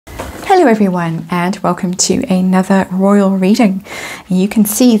Hello everyone, and welcome to another royal reading. You can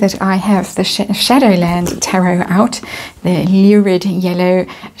see that I have the Shadowland Tarot out, the lurid yellow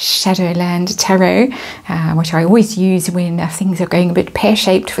Shadowland Tarot, which I always use when things are going a bit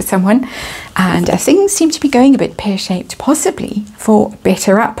pear-shaped for someone, and things seem to be going a bit pear-shaped possibly for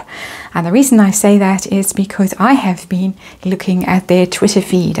BetterUp. And the reason I say that is because I have been looking at their Twitter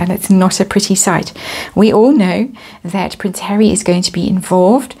feed and it's not a pretty sight. We all know that Prince Harry is going to be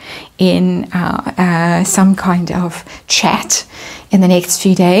involved in some kind of chat in the next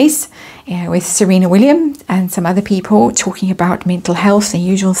few days with Serena Williams and some other people talking about mental health, the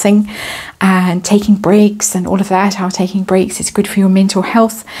usual thing, and taking breaks and all of that, how taking breaks is good for your mental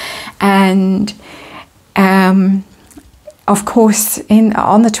health. And of course,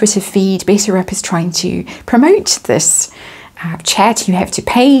 on the Twitter feed, BetterUp is trying to promote this chat. You have to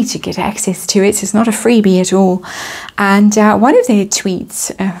pay to get access to it. It's not a freebie at all. And one of their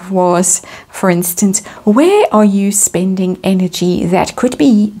tweets was, for instance, where are you spending energy that could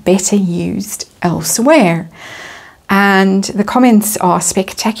be better used elsewhere? And the comments are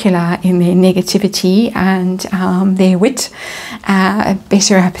spectacular in their negativity and their wit.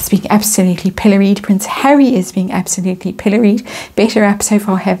 BetterUp is being absolutely pilloried. Prince Harry is being absolutely pilloried. BetterUp so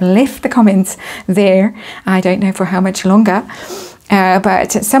far have left the comments there. I don't know for how much longer.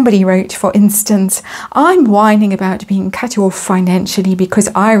 But somebody wrote, for instance, I'm whining about being cut off financially because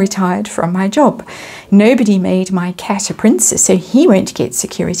I retired from my job. Nobody made my cat a prince, so he won't get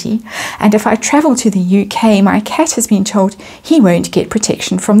security. And if I travel to the UK, my cat has been told he won't get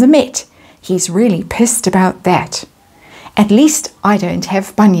protection from the Met. He's really pissed about that. At least I don't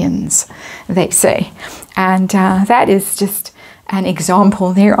have bunions, they say. And that is just an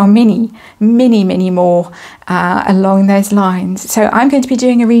example. There are many more along those lines. So I'm going to be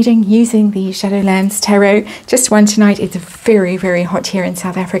doing a reading using the Shadowlands Tarot. Just one tonight. It's very, very hot here in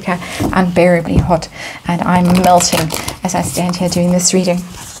South Africa, unbearably hot, and I'm melting as I stand here doing this reading.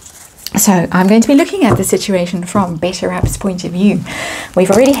 So I'm going to be looking at the situation from BetterUp's point of view. We've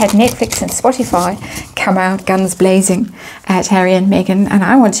already had Netflix and Spotify come out guns blazing at Harry and Meghan, and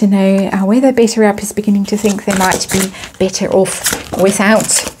I want to know whether BetterUp is beginning to think they might be better off without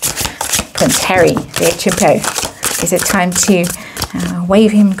Prince Harry, their chimpo. Is it time to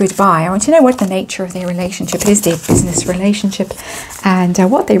wave him goodbye? I want to know what the nature of their relationship is, their business relationship, and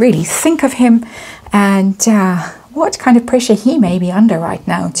what they really think of him, and what kind of pressure he may be under right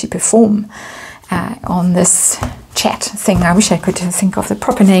now to perform on this chat thing. I wish I could think of the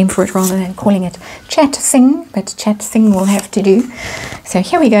proper name for it rather than calling it chat thing, but chat thing will have to do. So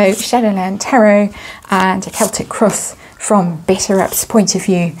here we go, Shadowland Tarot and a Celtic Cross from BetterUp's point of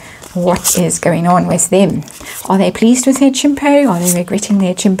view. What is going on with them? Are they pleased with their chimpo? Are they regretting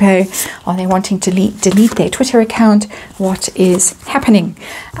their chimpo? Are they wanting to delete their Twitter account? What is happening?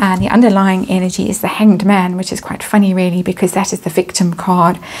 And the underlying energy is the Hanged Man, which is quite funny really, because that is the victim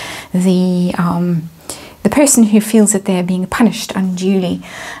card. The person who feels that they're being punished unduly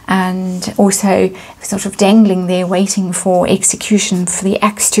and also sort of dangling there waiting for execution, for the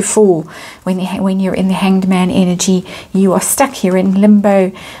axe to fall. When you're in the Hanged Man energy, you are stuck, you're in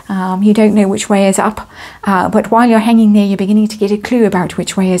limbo, you don't know which way is up, but while you're hanging there, you're beginning to get a clue about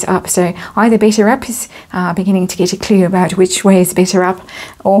which way is up. So either BetterUp is beginning to get a clue about which way is better up,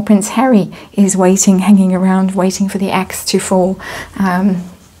 or Prince Harry is waiting, hanging around, waiting for the axe to fall.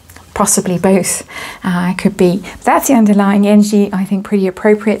 Possibly both could be. That's the underlying energy, I think pretty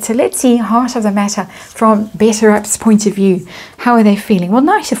appropriate. So let's see, heart of the matter from BetterUp's point of view. How are they feeling? Well,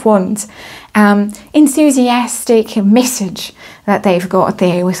 Knight of Wands. Enthusiastic message that they've got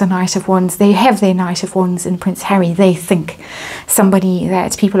there with the Knight of Wands. They have their Knight of Wands in Prince Harry. They think somebody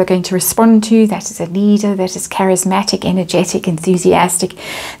that people are going to respond to, that is a leader, that is charismatic, energetic, enthusiastic,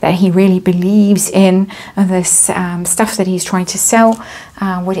 that he really believes in this stuff that he's trying to sell,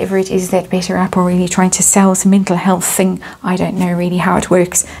 whatever it is that BetterUp are really trying to sell. It's a mental health thing. I don't know really how it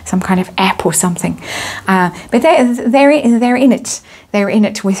works, some kind of app or something. But they're in it. They're in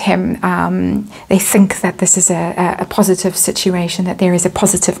it with him. They think that this is a positive situation, that there is a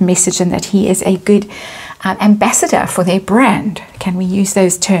positive message, and that he is a good ambassador for their brand. Can we use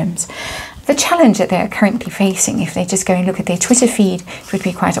those terms? The challenge that they are currently facing, if they just go and look at their Twitter feed, it would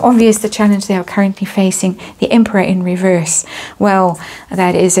be quite obvious the challenge they are currently facing, the Emperor in reverse. Well,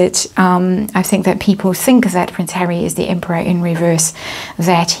 that is it. I think that people think that Prince Harry is the Emperor in reverse,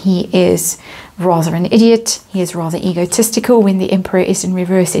 that he is rather an idiot, he is rather egotistical. When the Emperor is in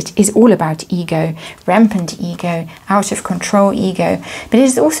reverse, it is all about ego, rampant ego, out of control ego, but it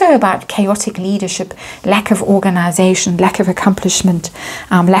is also about chaotic leadership, lack of organization, lack of accomplishment,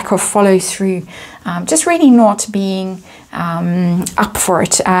 lack of follow through, just really not being up for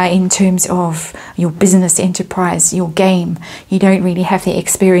it in terms of your business enterprise, your game. You don't really have the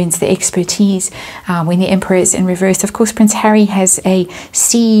experience, the expertise when the Emperor is in reverse. Of course, Prince Harry has a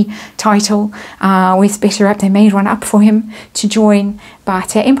C title with BetterUp. They made one up for him to join,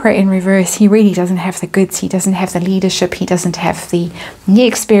 but Emperor in reverse, he really doesn't have the goods. He doesn't have the leadership. He doesn't have the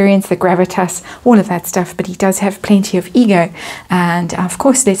experience, the gravitas, all of that stuff, but he does have plenty of ego. And of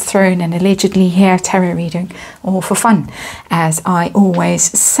course, let's throw in an allegedly here tarot reading, all for fun, as I always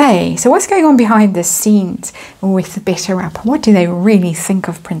say. So what's going on behind the scenes with the BetterUp? What do they really think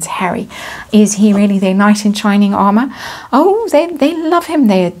of Prince Harry? Is he really their knight in shining armor? Oh, they love him.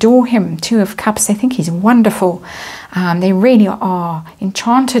 They adore him. Two of Cups. They think he's wonderful. They really are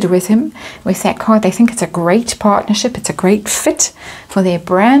enchanted with him, with that card. They think it's a great partnership. It's a great fit for their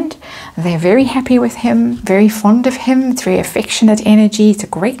brand. They're very happy with him, very fond of him. It's very affectionate energy. It's a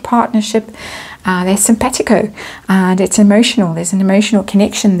great partnership. They're simpatico and it's emotional. There's an emotional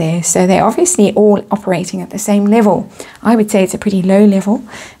connection there. So they're obviously all operating at the same level. I would say it's a pretty low level,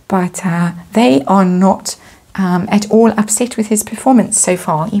 but they are not at all upset with his performance so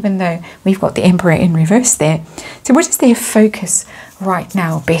far, even though we've got the Emperor in reverse there. So what is their focus right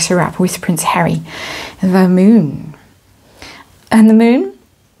now, BetterUp, with Prince Harry? The Moon. And the Moon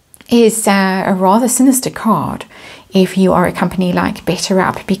is a rather sinister card if you are a company like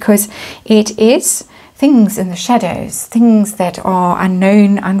BetterUp, because it is things in the shadows, things that are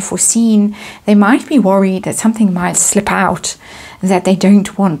unknown, unforeseen. They might be worried that something might slip out that they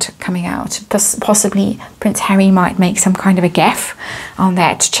don't want coming out. Possibly Prince Harry might make some kind of a gaffe on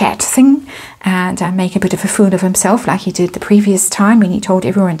that chat thing and make a bit of a fool of himself, like he did the previous time when he told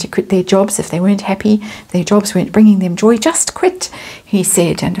everyone to quit their jobs if they weren't happy, if their jobs weren't bringing them joy. Just quit, he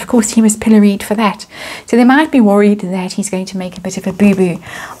said, and of course he was pilloried for that. So they might be worried that he's going to make a bit of a boo-boo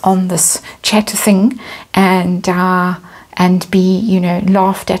on this chat thing and be, you know,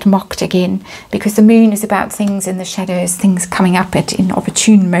 laughed at, mocked again, because the Moon is about things in the shadows, things coming up at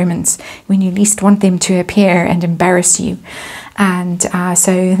inopportune moments when you least want them to appear and embarrass you. And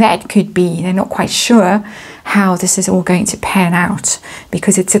so that could be, they're not quite sure how this is all going to pan out,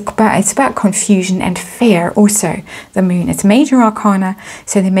 because it's about confusion and fear also, the Moon. It's major arcana,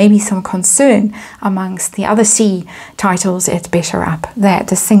 so there may be some concern amongst the other C titles at BetterUp that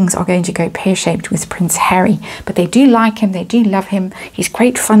the things are going to go pear-shaped with Prince Harry. But they do like him, they do love him. He's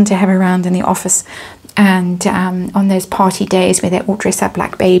great fun to have around in the office. And on those party days where they all dress up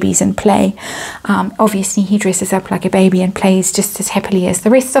like babies and play, obviously he dresses up like a baby and plays just as happily as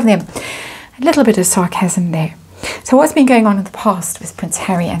the rest of them. A little bit of sarcasm there. So what's been going on in the past with Prince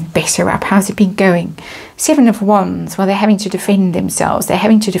Harry and BetterUp? How's it been going? Seven of Wands. Well, they're having to defend themselves. They're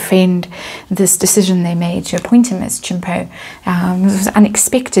having to defend this decision they made to appoint him as Chimpo. It was an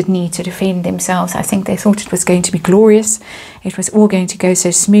unexpected need to defend themselves. I think they thought it was going to be glorious. It was all going to go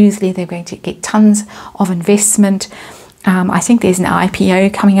so smoothly. They're going to get tons of investment. I think there's an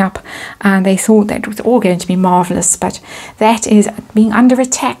IPO coming up, and they thought that it was all going to be marvelous, but that is being under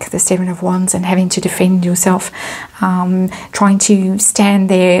attack, the Seven of Wands, and having to defend yourself, trying to stand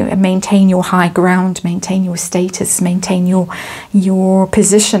there and maintain your high ground, maintain your status, maintain your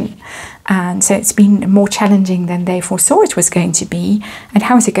position. And so it's been more challenging than they foresaw it was going to be. And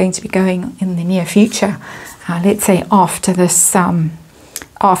how is it going to be going in the near future? Let's say after this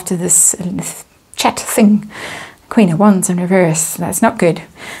chat thing. Queen of Wands in reverse. That's not good.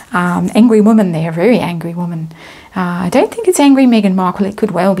 Angry woman there, very angry woman. I don't think it's angry Meghan Markle. It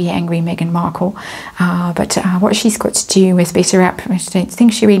could well be angry Meghan Markle. But what she's got to do with BetterUp, I don't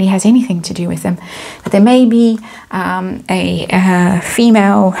think she really has anything to do with them. But there may be a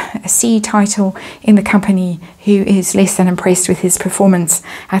female C title in the company who is less than impressed with his performance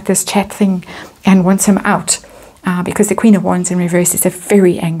at this chat thing and wants him out. Because the Queen of Wands in reverse is a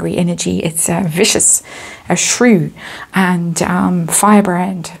very angry energy. It's vicious, a shrew, and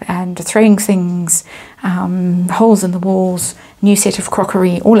firebrand, and throwing things, holes in the walls, new set of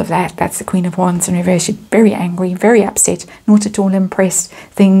crockery, all of that. That's the Queen of Wands in reverse. She's very angry, very upset, not at all impressed.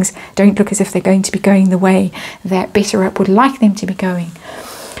 Things don't look as if they're going to be going the way that BetterUp would like them to be going.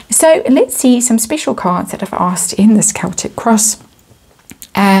 So let's see some special cards that I've asked in this Celtic Cross.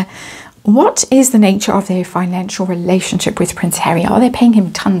 What is the nature of their financial relationship with Prince Harry? Are they paying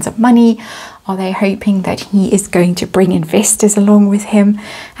him tons of money? Are they hoping that he is going to bring investors along with him?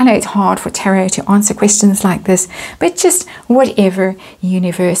 I know it's hard for tarot to answer questions like this, but just whatever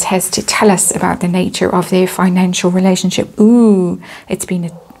universe has to tell us about the nature of their financial relationship. Ooh, it's been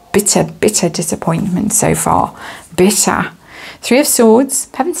a bitter, bitter disappointment so far. Bitter. Three of Swords.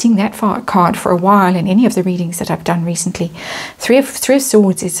 Haven't seen that card for a while in any of the readings that I've done recently. Three of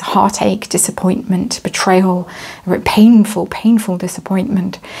Swords is heartache, disappointment, betrayal, painful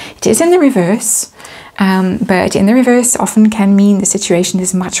disappointment. It is in the reverse, but in the reverse often can mean the situation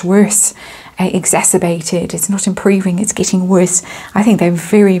is much worse, exacerbated. It's not improving, it's getting worse. I think they're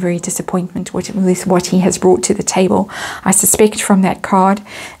very, very disappointed with what he has brought to the table. I suspect from that card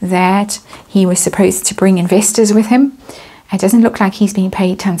that he was supposed to bring investors with him. It doesn't look like he's being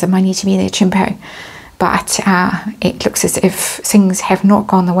paid tons of money to be their chimpo, but it looks as if things have not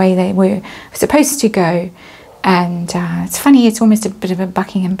gone the way they were supposed to go. And it's funny, it's almost a bit of a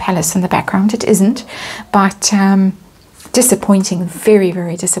Buckingham Palace in the background. It isn't, but disappointing, very,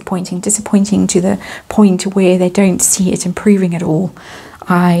 very disappointing to the point where they don't see it improving at all.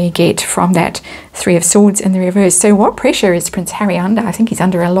 I get from that Three of Swords in the reverse. So what pressure is Prince Harry under? I think he's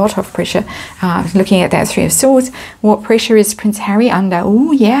under a lot of pressure. Looking at that Three of Swords, what pressure is Prince Harry under?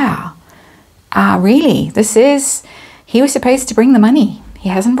 Oh yeah, really, he was supposed to bring the money. He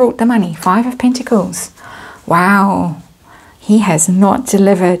hasn't brought the money. Five of Pentacles. Wow, he has not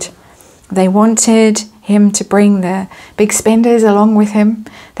delivered. They wanted him to bring the big spenders along with him,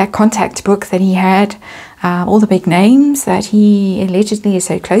 that contact book that he had, all the big names that he allegedly is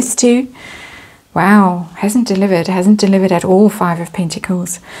so close to. Wow, hasn't delivered at all. Five of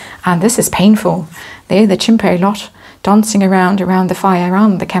Pentacles. And this is painful. They're the chimpo lot, dancing around the fire,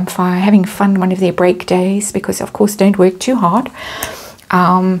 around the campfire, having fun, one of their break days, because of course don't work too hard.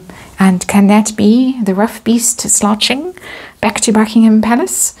 And can that be the rough beast slouching back to Buckingham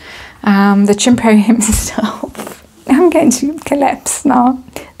Palace? The chimpo himself. I'm going to collapse now,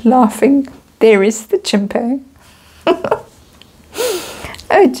 laughing. There is the chimpo.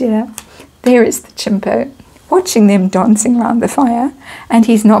 Oh dear. There is the chimpo, watching them dancing around the fire, and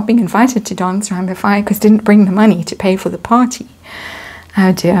he's not being invited to dance around the fire because didn't bring the money to pay for the party.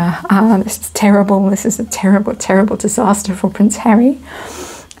 Oh dear. This is terrible. This is a terrible, terrible disaster for Prince Harry.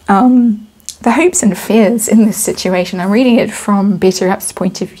 The hopes and fears in this situation, I'm reading it from BetterUp's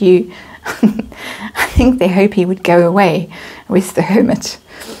point of view. I think they hope he would go away with the Hermit.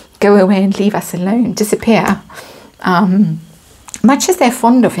 Go away and leave us alone, disappear. Much as they're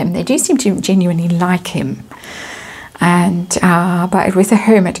fond of him, they do seem to genuinely like him. And but with the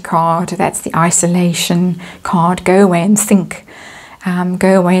Hermit card, that's the isolation card. Go away and think.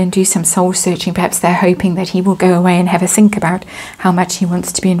 Go away and do some soul searching. Perhaps they're hoping that he will go away and have a think about how much he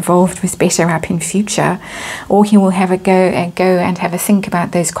wants to be involved with BetterUp in future, or he will have a go and have a think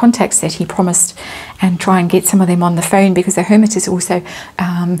about those contacts that he promised and try and get some of them on the phone, because the Hermit is also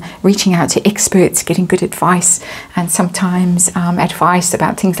reaching out to experts, getting good advice, and sometimes advice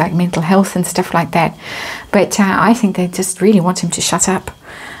about things like mental health and stuff like that. But I think they just really want him to shut up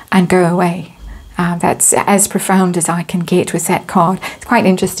and go away. That's as profound as I can get with that card. It's quite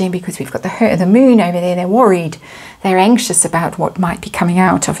interesting because we've got the moon over there. They're worried. They're anxious about what might be coming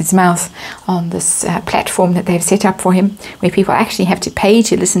out of his mouth on this platform that they've set up for him, where people actually have to pay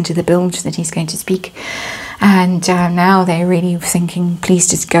to listen to the bilge that he's going to speak. And now they're really thinking, please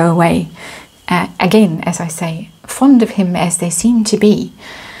just go away. Again, as I say, fond of him as they seem to be.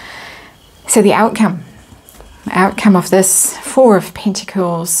 So the outcome of this Four of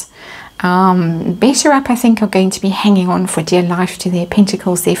Pentacles. BetterUp, I think, are going to be hanging on for dear life to their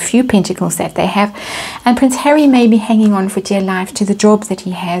pentacles, their few pentacles that they have. And Prince Harry may be hanging on for dear life to the job that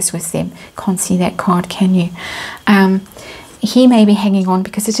he has with them. Can't see that card, can you? He may be hanging on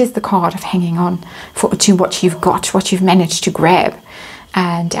because it is the card of hanging on to what you've got, what you've managed to grab.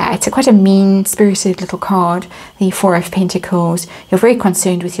 And it's quite a mean-spirited little card, the Four of Pentacles. You're very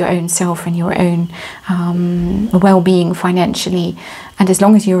concerned with your own self and your own well-being financially. And as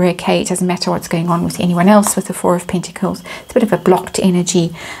long as you're okay, it doesn't matter what's going on with anyone else with the Four of Pentacles. It's a bit of a blocked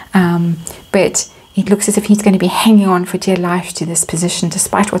energy, but it looks as if he's going to be hanging on for dear life to this position,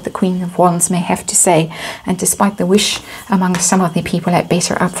 despite what the Queen of Wands may have to say, and despite the wish among some of the people at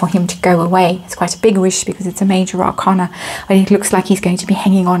BetterUp for him to go away. It's quite a big wish because it's a major arcana, but it looks like he's going to be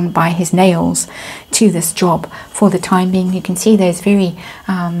hanging on by his nails to this job for the time being. You can see there's very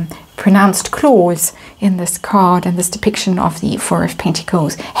pronounced claws in this card and this depiction of the Four of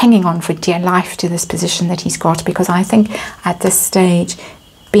Pentacles, hanging on for dear life to this position that he's got, because I think at this stage,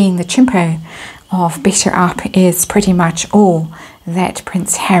 being the chimpo of BetterUp is pretty much all that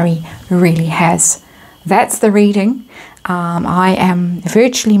Prince Harry really has. That's the reading. I am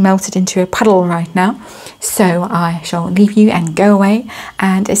virtually melted into a puddle right now, so I shall leave you and go away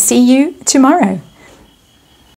and see you tomorrow.